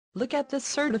Look at this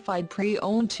certified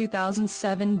pre-owned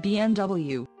 2007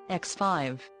 BMW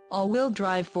X5 all-wheel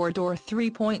drive 4-door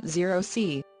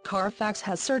 3.0C. Carfax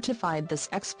has certified this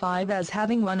X5 as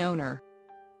having one owner.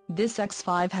 This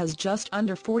X5 has just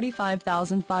under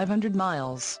 45,500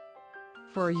 miles.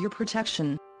 For your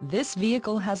protection, this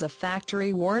vehicle has a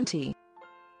factory warranty.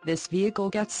 This vehicle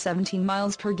gets 17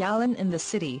 miles per gallon in the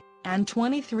city, and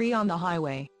 23 on the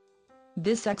highway.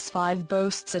 This X5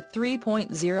 boasts a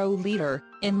 3.0-liter,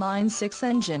 inline-six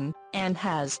engine, and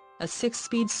has a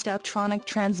 6-speed Steptronic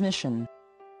transmission.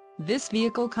 This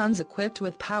vehicle comes equipped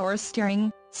with power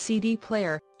steering, CD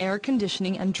player, air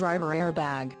conditioning and driver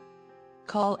airbag.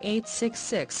 Call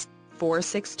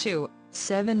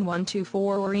 866-462-7124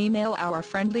 or email our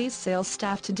friendly sales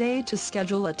staff today to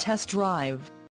schedule a test drive.